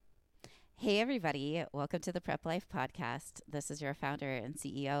Hey, everybody. Welcome to the Prep Life Podcast. This is your founder and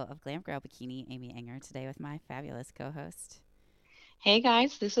CEO of Glam Girl Bikini, Amy Enger, today with my fabulous co host. Hey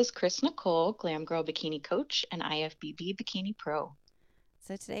guys, this is Chris Nicole, Glam Girl Bikini Coach and IFBB Bikini Pro.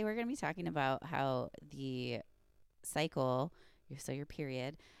 So, today we're going to be talking about how the cycle, so your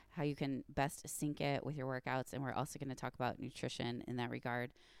period, how you can best sync it with your workouts. And we're also going to talk about nutrition in that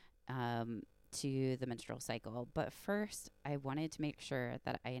regard. Um, to the menstrual cycle. But first, I wanted to make sure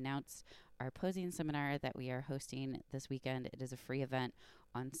that I announced our posing seminar that we are hosting this weekend. It is a free event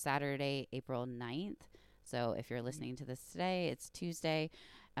on Saturday, April 9th. So if you're listening to this today, it's Tuesday.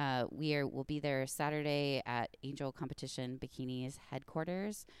 We'll be there Saturday at Angel Competition Bikinis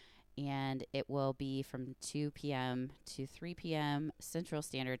headquarters, and it will be from 2 p.m. to 3 p.m. Central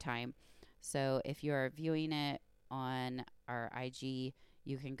Standard Time. So if you're viewing it on our IG,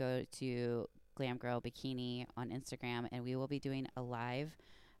 you can go to Glam Girl Bikini on Instagram, and we will be doing a live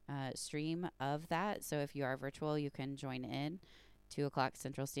stream of that. So if you are virtual, you can join in 2 o'clock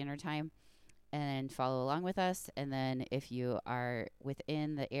Central Standard Time and follow along with us. And then if you are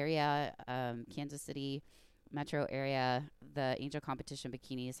within the area, Kansas City metro area, the Angel Competition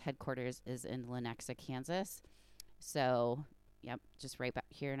Bikinis headquarters is in Lenexa, Kansas. So, yep, just right back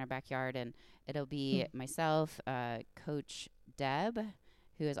here in our backyard. And it'll be myself, Coach Deb,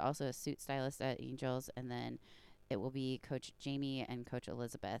 who is also a suit stylist at Angels. And then it will be Coach Jamie and Coach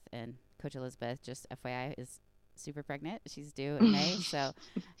Elizabeth. And Coach Elizabeth, just FYI, is super pregnant. She's due in May. So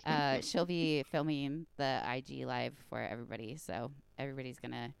she'll be filming the IG live for everybody. So everybody's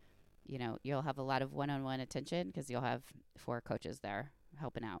going to, you'll have a lot of one on one attention because you'll have four coaches there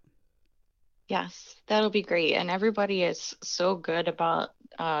helping out. Yes, that'll be great. And everybody is so good about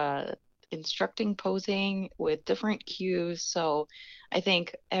instructing posing with different cues. So I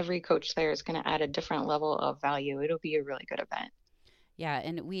think every coach there is going to add a different level of value. It'll be a really good event. Yeah,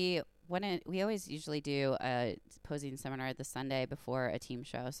 and we always usually do a posing seminar the Sunday before a team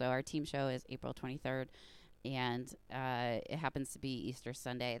show. So our team show is April 23rd, and it happens to be Easter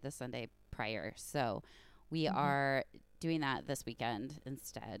Sunday, the Sunday prior. So we Mhm. are doing that this weekend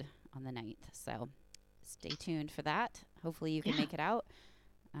instead on the 9th. So stay tuned for that. Hopefully you can Yeah. make it out.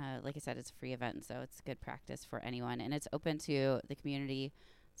 Like I said, it's a free event, so it's good practice for anyone, and it's open to the community.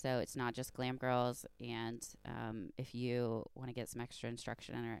 So it's not just glam girls. And if you want to get some extra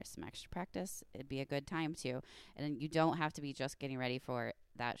instruction or some extra practice, it'd be a good time too. And you don't have to be just getting ready for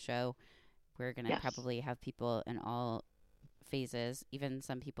that show. We're gonna Yes. probably have people in all phases, even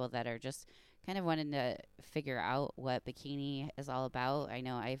some people that are just kind of wanting to figure out what bikini is all about. I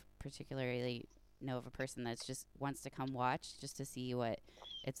know I particularly know of a person that's just wants to come watch just to see what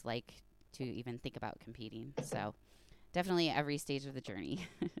it's like to even think about competing. So definitely every stage of the journey.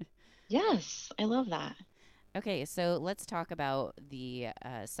 Yes, I love that. Okay, so let's talk about the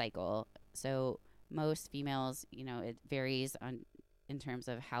cycle. So most females, it varies on in terms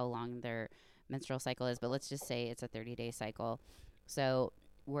of how long their menstrual cycle is, but let's just say it's a 30-day cycle. So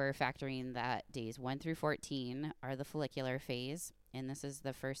we're factoring that days 1 through 14 are the follicular phase, and this is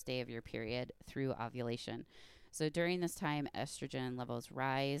the first day of your period through ovulation. So during this time, estrogen levels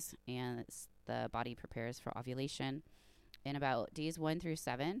rise and the body prepares for ovulation. In about days 1 through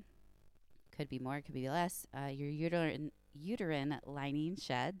 7, could be more, could be less. Your uterine lining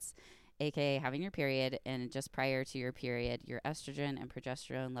sheds, aka having your period, and just prior to your period, your estrogen and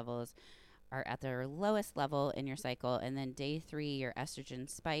progesterone levels are at their lowest level in your cycle. And then day 3, your estrogen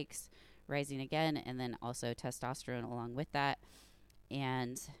spikes, rising again, and then also testosterone along with that.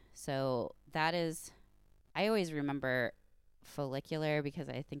 And so that is, I always remember follicular because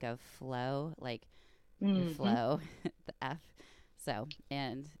I think of flow, like your Hmm. flow, the F. So,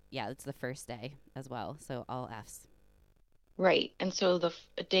 and yeah, it's the first day as well. So all F's. Right. And so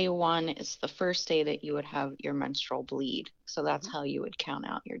day one is the first day that you would have your menstrual bleed. So that's Mm-hmm. how you would count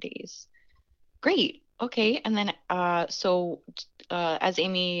out your days. Great. Okay. And then, as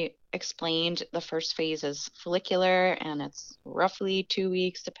Amy explained, the first phase is follicular and it's roughly 2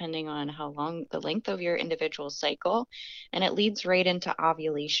 weeks, depending on how long the length of your individual cycle. And it leads right into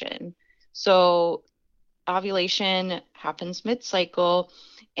ovulation. So, ovulation happens mid-cycle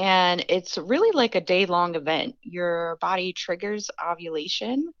and it's really like a day-long event. Your body triggers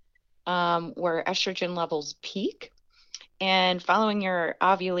ovulation, where estrogen levels peak, and following your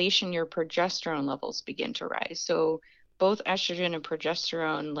ovulation, your progesterone levels begin to rise. So both estrogen and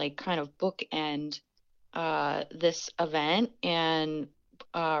progesterone like kind of bookend this event and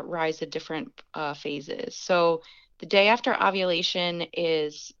rise at different phases. So the day after ovulation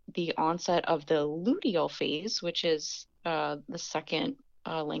is the onset of the luteal phase, which is the second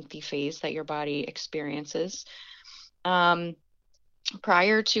lengthy phase that your body experiences. Um,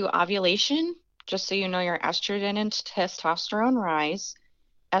 Prior to ovulation, just so you know, your estrogen and testosterone rise.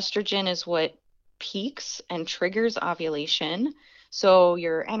 Estrogen is what peaks and triggers ovulation. So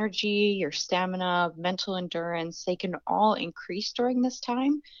your energy, your stamina, mental endurance, they can all increase during this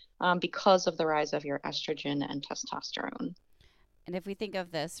time because of the rise of your estrogen and testosterone. And if we think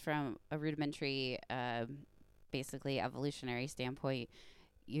of this from a rudimentary, basically evolutionary standpoint,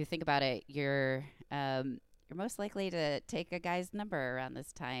 you think about it, you're most likely to take a guy's number around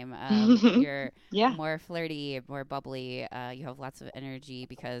this time. You're Yeah. more flirty, more bubbly. You have lots of energy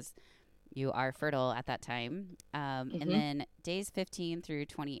because you are fertile at that time. And Hmm. then days 15 through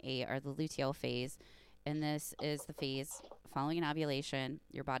 28 are the luteal phase. And this is the phase following an ovulation.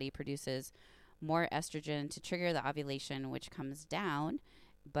 Your body produces more estrogen to trigger the ovulation, which comes down,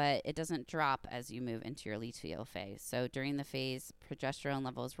 but it doesn't drop as you move into your luteal phase. So during the phase, progesterone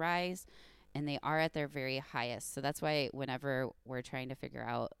levels rise and they are at their very highest. So that's why whenever we're trying to figure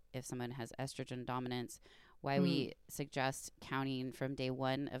out if someone has estrogen dominance, why Mm. we suggest counting from day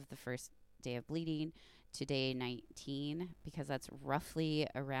 1 of the first day of bleeding to day 19, because that's roughly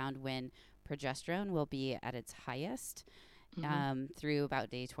around when progesterone will be at its highest, Hmm. through about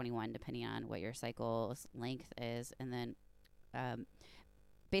day 21, depending on what your cycle's length is. And then um,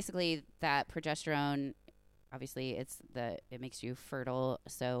 basically, that progesterone, obviously, it makes you fertile.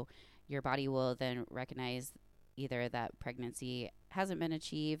 So your body will then recognize either that pregnancy hasn't been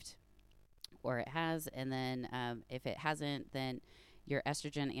achieved or it has. And then if it hasn't, then your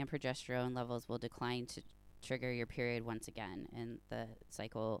estrogen and progesterone levels will decline to trigger your period once again. And the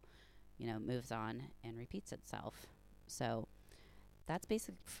cycle, moves on and repeats itself. So that's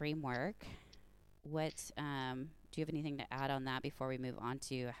basic framework. What do you have anything to add on that before we move on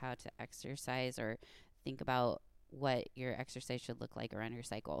to how to exercise or think about what your exercise should look like around your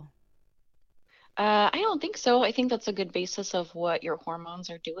cycle? I don't think so. I think that's a good basis of what your hormones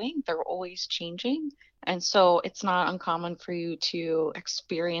are doing. They're always changing. And so it's not uncommon for you to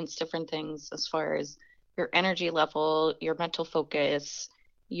experience different things as far as your energy level, your mental focus,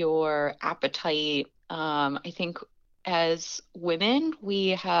 your appetite. I think as women, we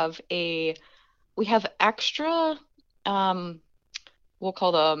have extra um, we'll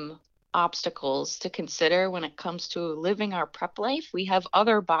call them obstacles to consider when it comes to living our prep life. We have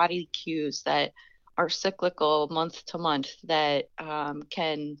other body cues that are cyclical month to month that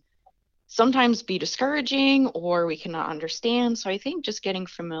can sometimes be discouraging or we cannot understand. So I think just getting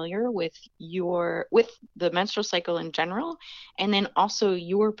familiar with with the menstrual cycle in general and then also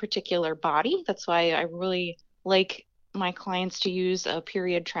your particular body. That's why I really like my clients to use a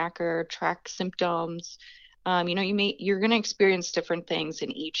period tracker, track symptoms. You're going to experience different things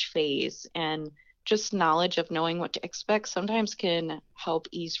in each phase, and just knowledge of knowing what to expect sometimes can help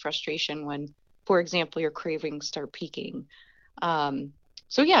ease frustration when, for example, your cravings start peaking. Um,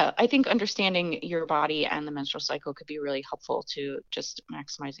 so yeah, I think understanding your body and the menstrual cycle could be really helpful to just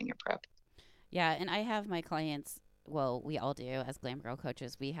maximizing your prep. Yeah, and I have my clients, well, we all do as Glam Girl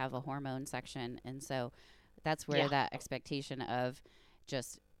coaches, we have a hormone section. And so that's where Yeah. that expectation of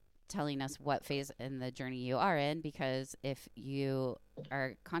just telling us what phase in the journey you are in, because if you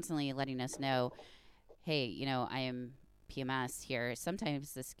are constantly letting us know, hey, I am PMS here,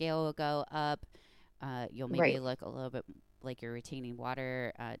 sometimes the scale will go up. You'll maybe Right. look a little bit like you're retaining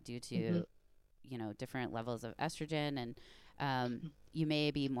water due Hmm. to, different levels of estrogen. And you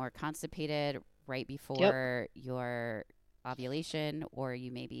may be more constipated right Yep. before your ovulation, or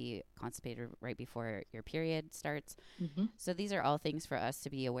you may be constipated right before your period starts. Hmm. So these are all things for us to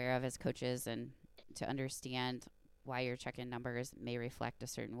be aware of as coaches and to understand why your check in numbers may reflect a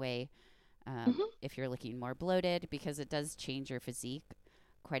certain way. Hmm. If you're looking more bloated, because it does change your physique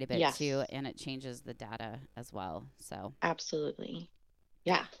quite a bit too, Yes, and it changes the data as well. So, absolutely.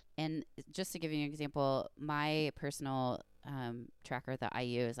 Yeah. and just to give you an example, my personal tracker that I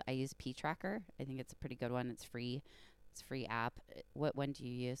use P Tracker. I think it's a pretty good one. It's free. It's a free app. What one do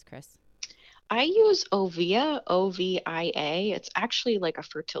you use, Chris? I use Ovia, OVIA. It's actually like a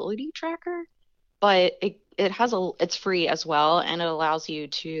fertility tracker, but it's free as well, and it allows you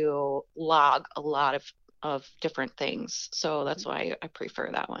to log a lot of different things. So Mm-hmm. that's why I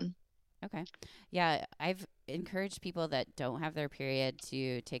prefer that one. Okay. Yeah, I've encouraged people that don't have their period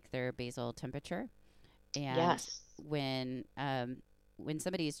to take their basal temperature. And Yes. when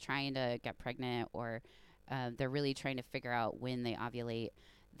somebody's trying to get pregnant, or they're really trying to figure out when they ovulate,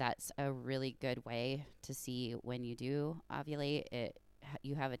 that's a really good way to see when you do ovulate.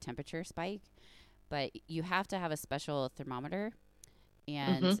 You have a temperature spike, but you have to have a special thermometer,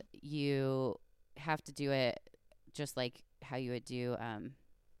 and Hmm. you have to do it just like how you would do,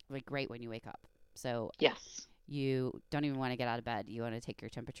 like right when you wake up. So Yes. you don't even want to get out of bed. You want to take your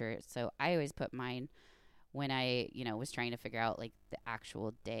temperature. So I always put mine when I, was trying to figure out like the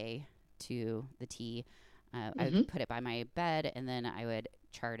actual day to the T. I would Mm-hmm. put it by my bed and then I would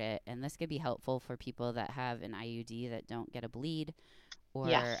chart it. And this could be helpful for people that have an IUD that don't get a bleed,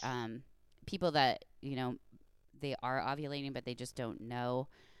 or Yes. people that, they are ovulating, but they just don't know,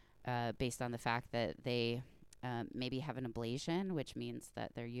 based on the fact that they maybe have an ablation, which means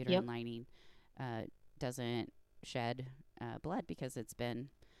that their uterine Yep. lining uh, doesn't shed blood because it's been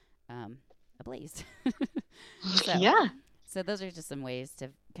um, ablaze. so, Yeah, so those are just some ways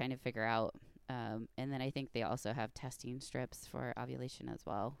to kind of figure out. And then I think they also have testing strips for ovulation as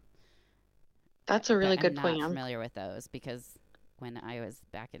well. that's a But really I'm good not point. familiar with those because when I was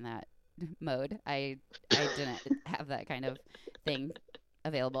back in that mode, I didn't have that kind of thing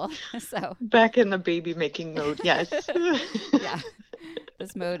available. So, Back in the baby making mode. Yes. yeah,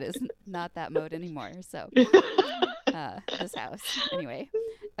 this mode is not that mode anymore. So, this house. Anyway,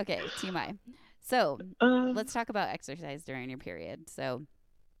 okay, TMI. So, Uh, let's talk about exercise during your period. So,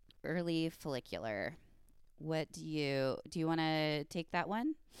 early follicular. What do you want to take that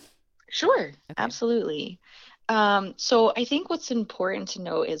one? sure, Okay. absolutely. So I think what's important to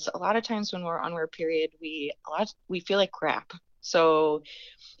know is a lot of times when we're on our period, we feel like crap. So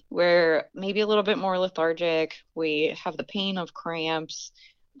we're maybe a little bit more lethargic. We have the pain of cramps.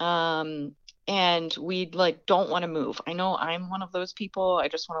 Um, and we like don't want to move. I know I'm one of those people. I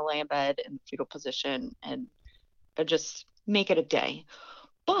just want to lay in bed in the fetal position and just make it a day.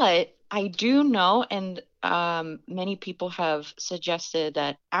 But I do know, and many people have suggested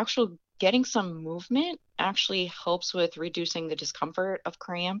that actual getting some movement actually helps with reducing the discomfort of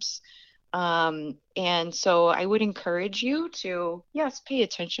cramps. And so I would encourage you to, yes, pay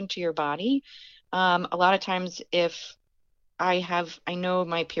attention to your body. A lot of times, if I know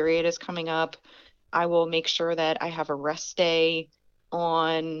my period is coming up, I will make sure that I have a rest day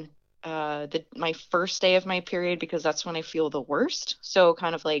on the my first day of my period because that's when I feel the worst. So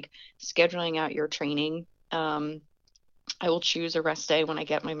kind of like scheduling out your training. I will choose a rest day when I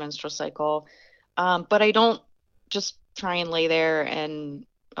get my menstrual cycle. But I don't just try and lay there and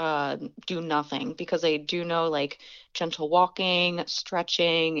do nothing because I do know like gentle walking,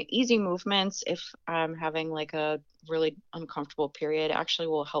 stretching, easy movements if I'm having like a really uncomfortable period actually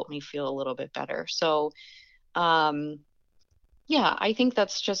will help me feel a little bit better. So, um, yeah, I think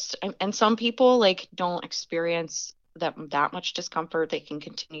that's just, and some people like don't experience that much discomfort. They can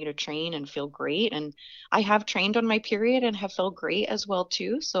continue to train and feel great. And I have trained on my period and have felt great as well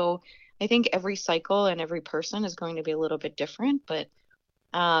too. So I think every cycle and every person is going to be a little bit different, but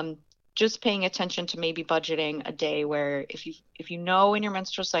um, just paying attention to maybe budgeting a day where if you know in your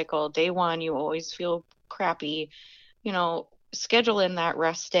menstrual cycle, day one, you always feel crappy, schedule in that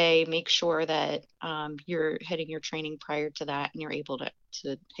rest day, make sure that you're hitting your training prior to that and you're able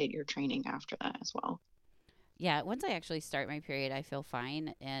to hit your training after that as well. Yeah, once I actually start my period, I feel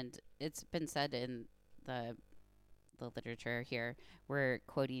fine, and it's been said in the literature here. We're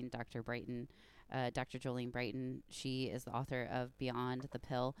quoting Dr. Brighton, Dr. Jolene Brighton. She is the author of Beyond the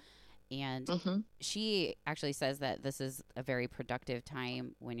Pill, and Hmm. she actually says that this is a very productive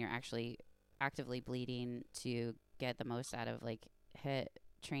time when you're actually actively bleeding to get the most out of like hit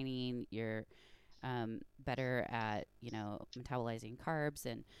training. You're better at metabolizing carbs,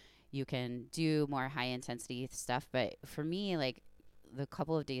 and you can do more high intensity stuff. But for me, like the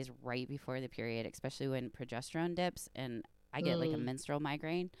couple of days right before the period, especially when progesterone dips and I get like a Mm, menstrual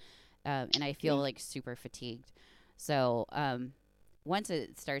migraine, and I feel yeah, like super fatigued. So once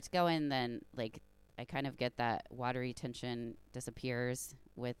it starts going, then like I kind of get that watery tension disappears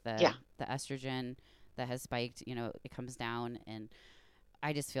with yeah, the estrogen that has spiked. It comes down, and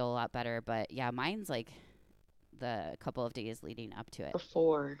I just feel a lot better. But yeah, mine's like the couple of days leading up to it.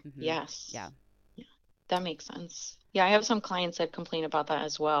 before, Hmm. yes. Yeah. Yeah, that makes sense. Yeah, I have some clients that complain about that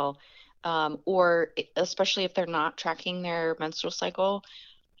as well. Or especially if they're not tracking their menstrual cycle,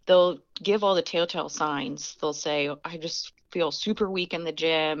 they'll give all the telltale signs. They'll say, I just feel super weak in the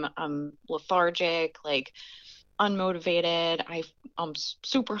gym. I'm lethargic, like unmotivated. I'm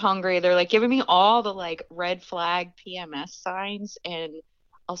super hungry. They're like giving me all the like red flag PMS signs. And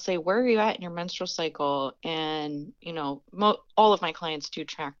I'll say, where are you at in your menstrual cycle? And, all of my clients do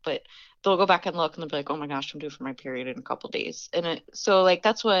track, but they'll go back and look and they'll be like, oh my gosh, I'm due for my period in a couple days. So like,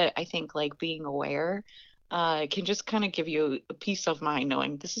 that's what I think, like being aware can just kind of give you a peace of mind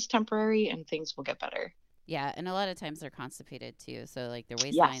knowing this is temporary and things will get better. Yeah, and a lot of times they're constipated too. So like their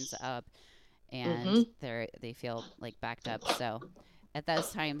waistline's Yes. up and Mm-hmm. they feel like backed up. So at those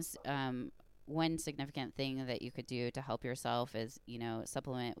times, one significant thing that you could do to help yourself is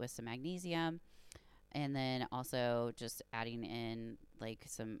supplement with some magnesium. And then also just adding in like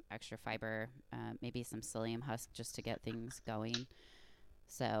some extra fiber, maybe some psyllium husk just to get things going.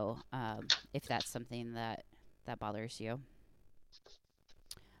 So if that's something that bothers you.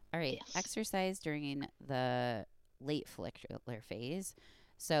 All right, Yes. exercise during the late follicular phase.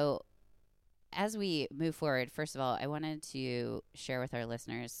 So as we move forward, first of all, I wanted to share with our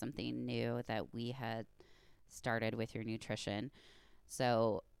listeners something new that we had started with your nutrition.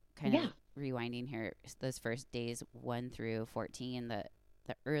 So, kind of Yeah. rewinding here, those first days 1 through 14, the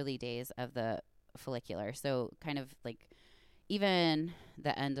early days of the follicular. So, kind of like even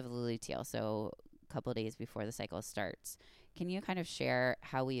the end of the luteal, so a couple days before the cycle starts. Can you kind of share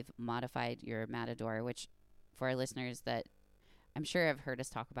how we've modified your Matador, which for our listeners that I'm sure have heard us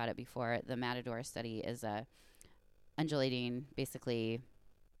talk about it before, the Matador study is a undulating, basically,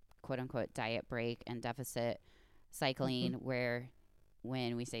 quote unquote, diet break and deficit Hmm. cycling, where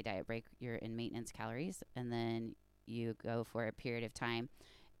when we say diet break, you're in maintenance calories and then you go for a period of time.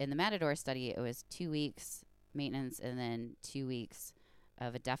 In the Matador study, it was 2 weeks maintenance and then 2 weeks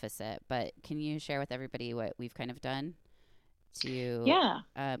of a deficit. But can you share with everybody what we've kind of done to, Yeah.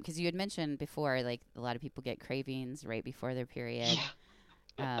 because you had mentioned before, like a lot of people get cravings right before their period.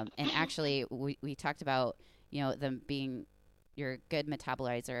 Yeah. And actually, we talked about, them being your good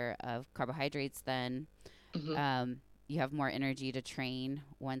metabolizer of carbohydrates, then Hmm. um, you have more energy to train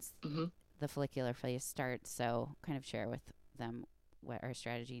once Hmm. the follicular phase starts. So, kind of share with them what our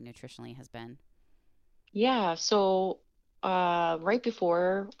strategy nutritionally has been. Yeah. So, right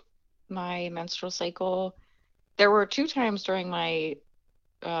before my menstrual cycle, there were two times during my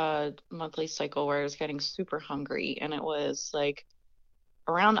monthly cycle where I was getting super hungry, and it was like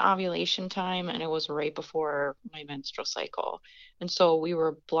around ovulation time, and it was right before my menstrual cycle. And so we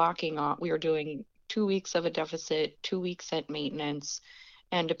were blocking off, we were doing 2 weeks of a deficit, 2 weeks at maintenance,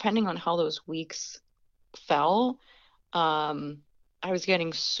 and depending on how those weeks fell, um, I was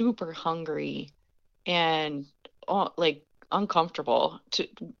getting super hungry and like uncomfortable to,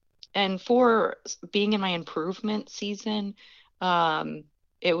 and for being in my improvement season, um,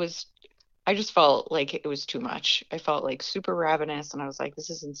 it was, I just felt like it was too much. I felt like super ravenous, and I was like, this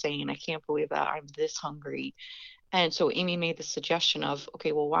is insane. I can't believe that I'm this hungry. And so Amy made the suggestion of,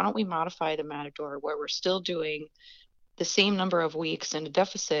 okay, well, why don't we modify the Matador where we're still doing the same number of weeks in a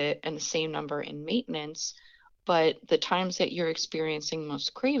deficit and the same number in maintenance, but the times that you're experiencing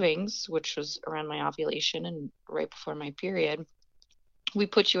most cravings, which was around my ovulation and right before my period, we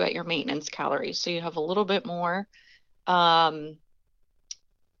put you at your maintenance calories. So you have a little bit more um,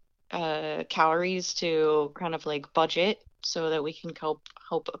 calories to kind of like budget so that we can help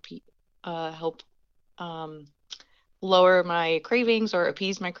um, lower my cravings or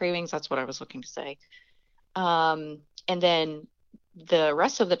appease my cravings. That's what I was looking to say. And then the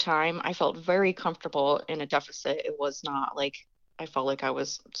rest of the time, I felt very comfortable in a deficit. It was not like I felt like I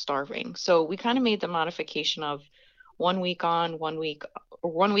was starving. So we kind of made the modification of 1 week on, 1 week,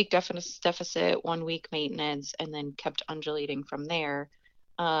 or 1 week deficit, 1 week maintenance, and then kept undulating from there.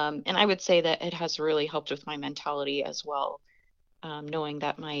 And I would say that it has really helped with my mentality as well, knowing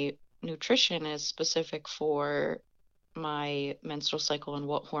that my nutrition is specific for my menstrual cycle and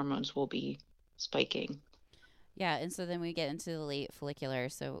what hormones will be spiking. Yeah, and so then we get into the late follicular.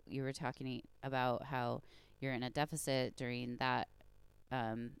 So you were talking about how you're in a deficit during that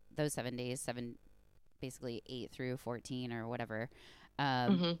those 7 days, basically 8 through 14 or whatever.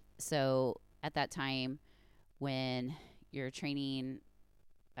 Um, Hmm. so at that time, when you're training,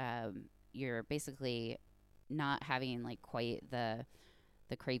 you're basically not having like quite the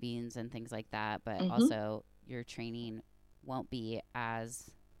cravings and things like that, but Hmm. also your training won't be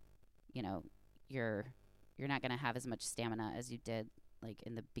as, you know, you're you're not going to have as much stamina as you did like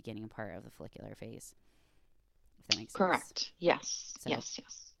in the beginning part of the follicular phase, if that makes sense. Correct. Yes. So, Yes.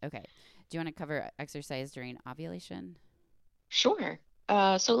 Yes. okay. Do you want to cover exercise during ovulation? Sure.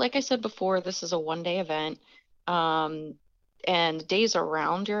 So like I said before, this is a 1 day event. Um, and days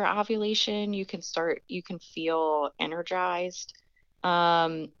around your ovulation, you can feel energized.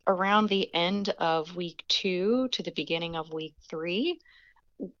 Around the end of week 2 to the beginning of week 3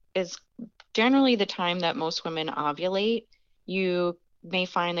 is generally the time that most women ovulate. You may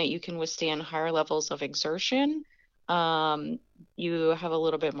find that you can withstand higher levels of exertion. Um, you have a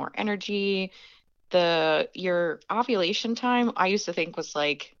little bit more energy. Your ovulation time, I used to think was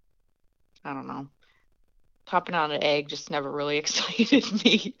like, I don't know, popping out an egg just never really excited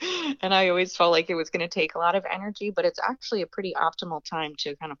me. And I always felt like it was going to take a lot of energy, but it's actually a pretty optimal time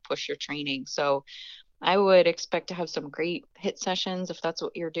to kind of push your training. So I would expect to have some great hit sessions if that's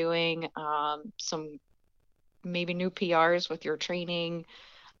what you're doing. Some maybe new PRs with your training.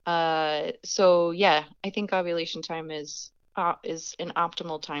 So yeah, I think ovulation time is an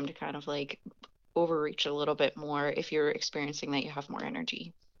optimal time to kind of like overreach a little bit more if you're experiencing that you have more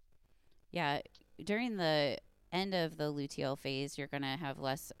energy. Yeah, during the end of the luteal phase, you're going to have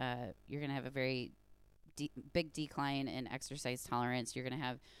less, you're going to have a very big decline in exercise tolerance. You're going to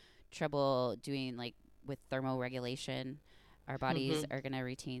have trouble doing like with thermoregulation. Our bodies Hmm. are going to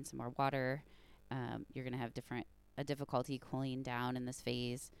retain some more water. You're going to have different a difficulty cooling down in this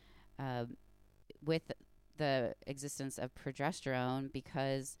phase. Um, with the existence of progesterone,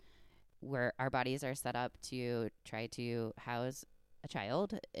 because where our bodies are set up to try to house a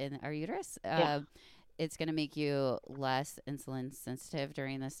child in our uterus, Yeah. it's going to make you less insulin sensitive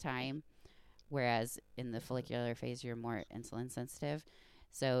during this time. Whereas in the follicular phase, you're more insulin sensitive.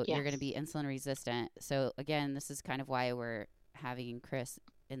 So you're going to Yes. be insulin resistant. So again, this is kind of why we're having Chris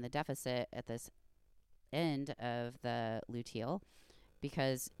in the deficit at this end of the luteal,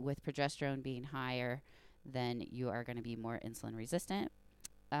 because with progesterone being higher, then you are going to be more insulin resistant.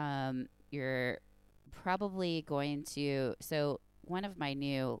 You're probably going to. So, one of my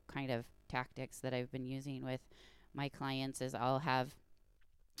new kind of tactics that I've been using with my clients is I'll have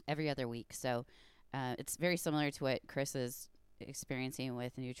every other week. So, it's very similar to what Chris is experiencing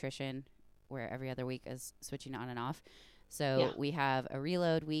with nutrition, where every other week is switching on and off. Yeah. So, we have a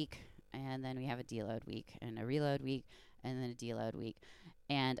reload week, and then we have a deload week, and a reload week, and then a deload week.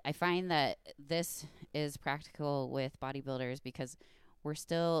 And I find that this is practical with bodybuilders because we're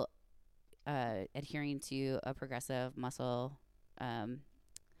still adhering to a progressive muscle, um,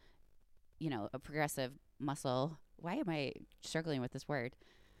 a progressive muscle. Why am I struggling with this word?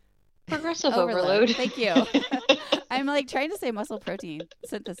 Progressive Overload. overload. Thank you. I'm like trying to say muscle protein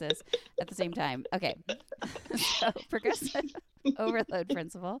synthesis at the same time. Okay. So, progressive overload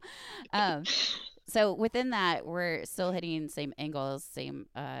principle. Um, so, within that, we're still hitting same angles, same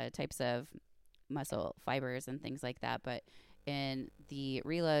types of muscle fibers and things like that. But in the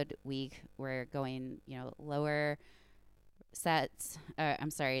reload week, we're going, lower sets,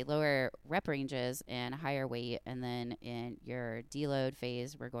 I'm sorry, lower rep ranges and higher weight. And then in your deload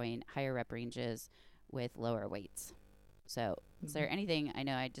phase, we're going higher rep ranges with lower weights. So, is there anything? I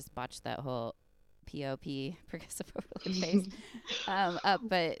know I just botched that whole POP, progressive overload phase, up,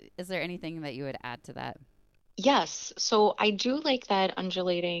 but is there anything that you would add to that? Yes, so I do like that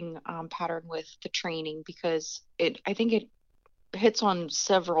undulating pattern with the training because I think it hits on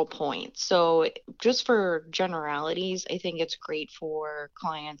several points. So just for generalities, I think it's great for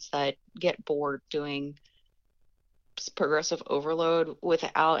clients that get bored doing progressive overload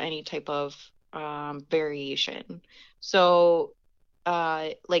without any type of variation. So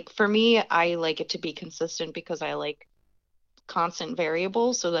like for me, I like it to be consistent because I like constant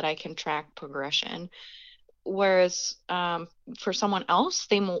variables so that I can track progression. Whereas for someone else,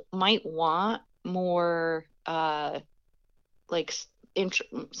 they might want more like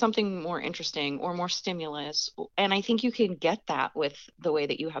something more interesting or more stimulus. And I think you can get that with the way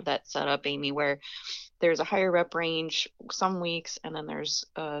that you have that set up, Amy, where there's a higher rep range some weeks, and then there's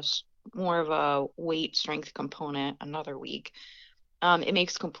more of a weight strength component another week. It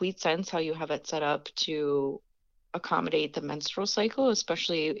makes complete sense how you have it set up to accommodate the menstrual cycle,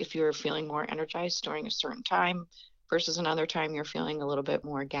 especially if you're feeling more energized during a certain time versus another time you're feeling a little bit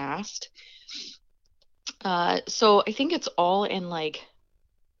more gassed. So I think it's all in like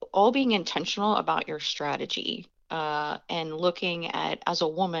all being intentional about your strategy and looking at, as a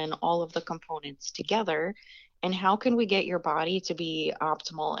woman, all of the components together and how can we get your body to be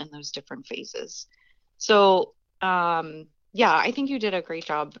optimal in those different phases. So, yeah, I think you did a great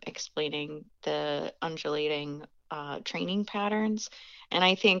job explaining the undulating training patterns. And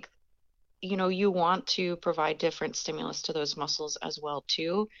I think, you want to provide different stimulus to those muscles as well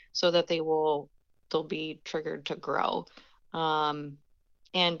too, so that they'll be triggered to grow. Um,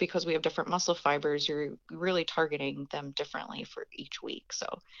 and because we have different muscle fibers, you're really targeting them differently for each week. So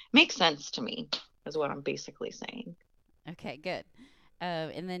it makes sense to me, is what I'm basically saying. Okay, good.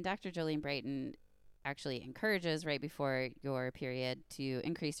 And then Dr. Jolene Brighton actually encourages right before your period to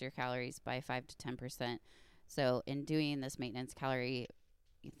increase your calories by 5 to 10%. So, in doing this maintenance calorie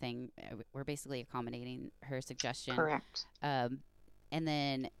thing, we're basically accommodating her suggestion. Correct. Um, and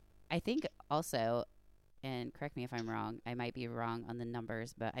then I think also, and correct me if I'm wrong, I might be wrong on the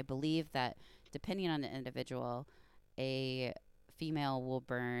numbers, but I believe that depending on the individual, a female will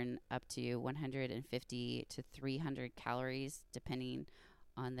burn up to 150 to 300 calories depending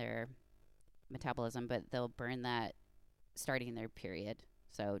on their metabolism, but they'll burn that starting their period.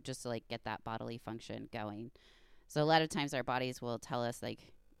 So just to like get that bodily function going. So a lot of times our bodies will tell us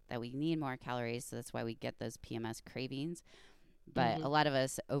like that we need more calories, so that's why we get those PMS cravings. But a Mm-hmm. lot of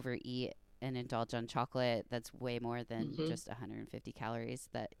us overeat and indulge on chocolate that's way more than Mm-hmm. just 150 calories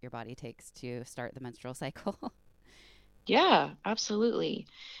that your body takes to start the menstrual cycle. Yeah, absolutely.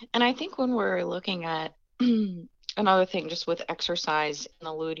 And I think when we're looking at another thing, just with exercise in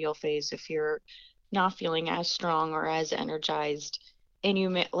the luteal phase, if you're not feeling as strong or as energized,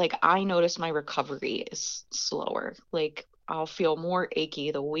 and like I notice my recovery is slower. Like I'll feel more achy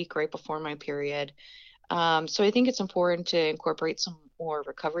the week right before my period. So I think it's important to incorporate some more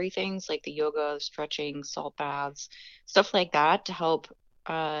recovery things like the yoga, stretching, salt baths, stuff like that to help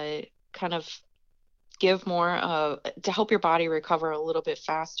kind of give more to help your body recover a little bit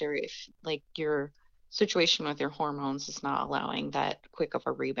faster if like your situation with your hormones is not allowing that quick of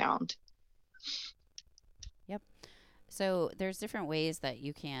a rebound. Yep. So there's different ways that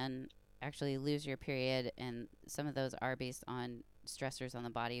you can actually lose your period, and some of those are based on stressors on the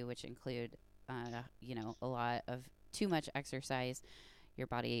body, which include, a lot of too much exercise. Your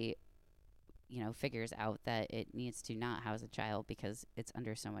body, figures out that it needs to not house a child because it's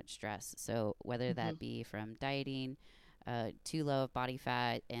under so much stress. So whether Hmm. that be from dieting, too low of body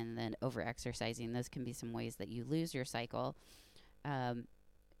fat, and then over exercising, those can be some ways that you lose your cycle. Um,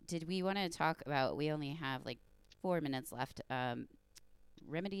 did we want to talk about? We only have like 4 minutes left.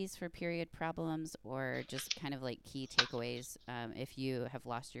 Remedies for period problems, or just kind of like key takeaways if you have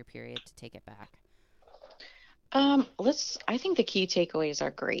lost your period to take it back. I think the key takeaways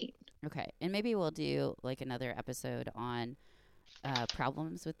are great. Okay, and maybe we'll do like another episode on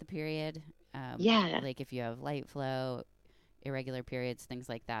problems with the period, Yeah. like if you have light flow, irregular periods, things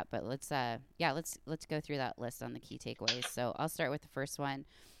like that. But let's go through that list on the key takeaways. So I'll start with the first one.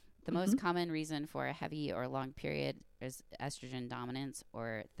 The Hmm. most common reason for a heavy or long period is estrogen dominance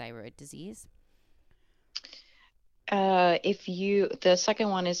or thyroid disease. The second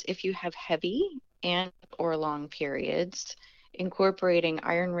one is if you have heavy and or long periods, incorporating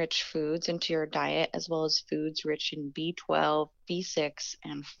iron-rich foods into your diet as well as foods rich in B12, B6,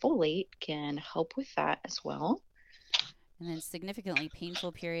 and folate can help with that as well. And then significantly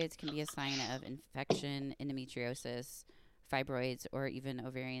painful periods can be a sign of infection, endometriosis, fibroids, or even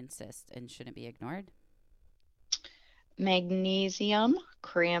ovarian cysts and shouldn't be ignored. Magnesium,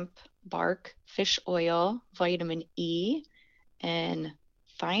 cramp bark, fish oil, vitamin E, and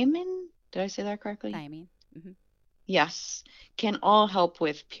thiamine. Did I say that correctly? Thiamine. Hmm. Yes, can all help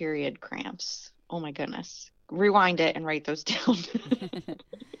with period cramps. Oh my goodness. Rewind it and write those down.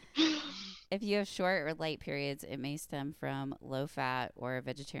 If you have short or light periods, it may stem from low fat or a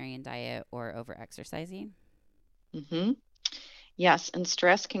vegetarian diet or over exercising. Hmm. Yes, and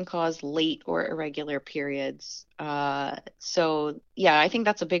stress can cause late or irregular periods. So yeah, I think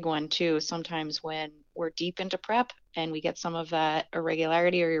that's a big one too. Sometimes when we're deep into prep and we get some of that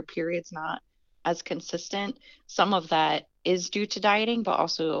irregularity or your period's not as consistent, some of that is due to dieting, but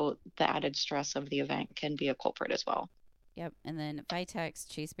also the added stress of the event can be a culprit as well. Yep. And then Vitex,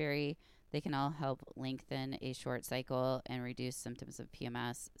 Chaseberry, they can all help lengthen a short cycle and reduce symptoms of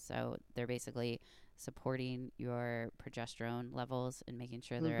PMS. So they're basically supporting your progesterone levels and making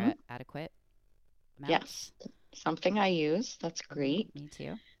sure they're Hmm. at adequate amounts. Yes, something I use. That's great. Me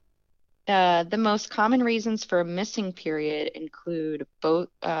too. The most common reasons for a missing period include both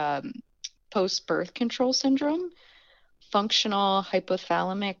post-birth control syndrome, functional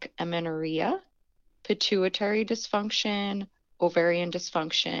hypothalamic amenorrhea, pituitary dysfunction, ovarian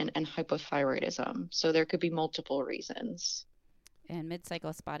dysfunction, and hypothyroidism. So there could be multiple reasons. And mid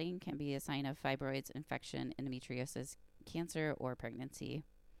cycle spotting can be a sign of fibroids, infection, endometriosis, cancer, or pregnancy.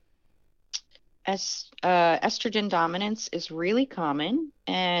 Estrogen dominance is really common,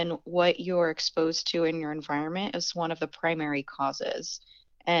 and what you're exposed to in your environment is one of the primary causes,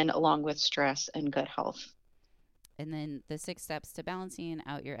 and along with stress and gut health. And then the 6 steps to balancing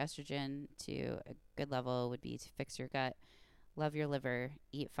out your estrogen to a good level would be to fix your gut, love your liver,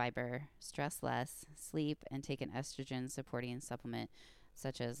 eat fiber, stress less, sleep, and take an estrogen supporting supplement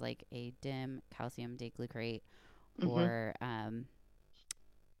such as like a DIM, calcium deglucarate, Hmm. or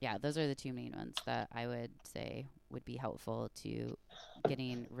yeah, those are the two main ones that I would say would be helpful to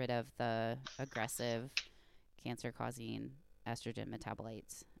getting rid of the aggressive cancer causing estrogen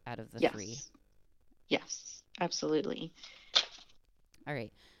metabolites out of the three. Yes, yes, absolutely. All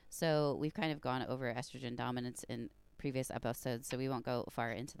right. So we've kind of gone over estrogen dominance in previous episodes, so we won't go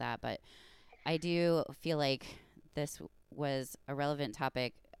far into that. But I do feel like this was a relevant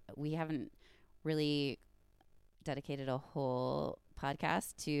topic. We haven't really dedicated a whole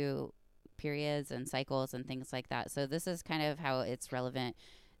podcast to periods and cycles and things like that. So this is kind of how it's relevant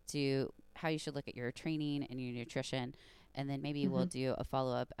to how you should look at your training and your nutrition. And then maybe we'll Hmm. do a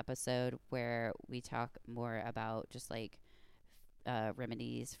follow up episode where we talk more about just like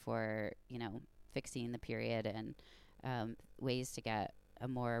remedies for, fixing the period and ways to get a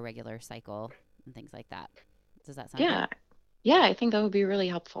more regular cycle and things like that. Does that sound good? Yeah. Yeah, I think that would be really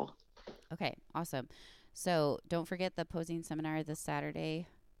helpful. Okay, awesome. So don't forget the posing seminar this Saturday,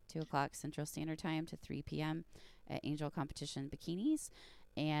 2 o'clock Central Standard Time to 3 p.m. at Angel Competition Bikinis.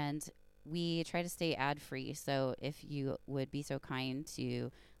 And we try to stay ad free. So if you would be so kind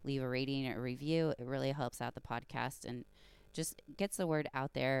to leave a rating or review, it really helps out the podcast and just gets the word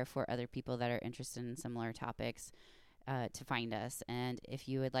out there for other people that are interested in similar topics to find us. And if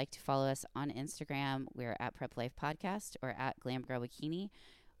you would like to follow us on Instagram, we're at Prep Life Podcast or at Glam Girl Bikini.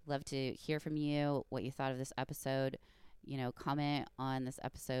 Love to hear from you, what you thought of this episode. Comment on this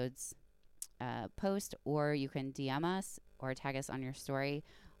episode's post, or you can DM us or tag us on your story,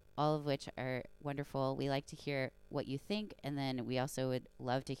 all of which are wonderful. We like to hear what you think, and then we also would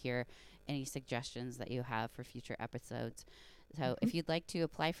love to hear any suggestions that you have for future episodes. So Mhm. if you'd like to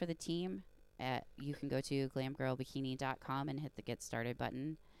apply for the team, you can go to glamgirlbikini.com and hit the Get Started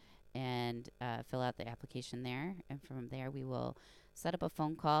button and fill out the application there. And from there, we will set up a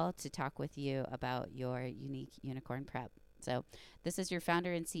phone call to talk with you about your unique unicorn prep. So, this is your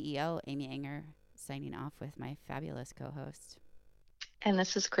founder and CEO, Amy Enger, signing off with my fabulous co host. And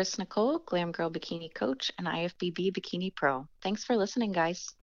this is Chris Nicole, Glam Girl Bikini Coach and IFBB Bikini Pro. Thanks for listening,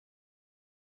 guys.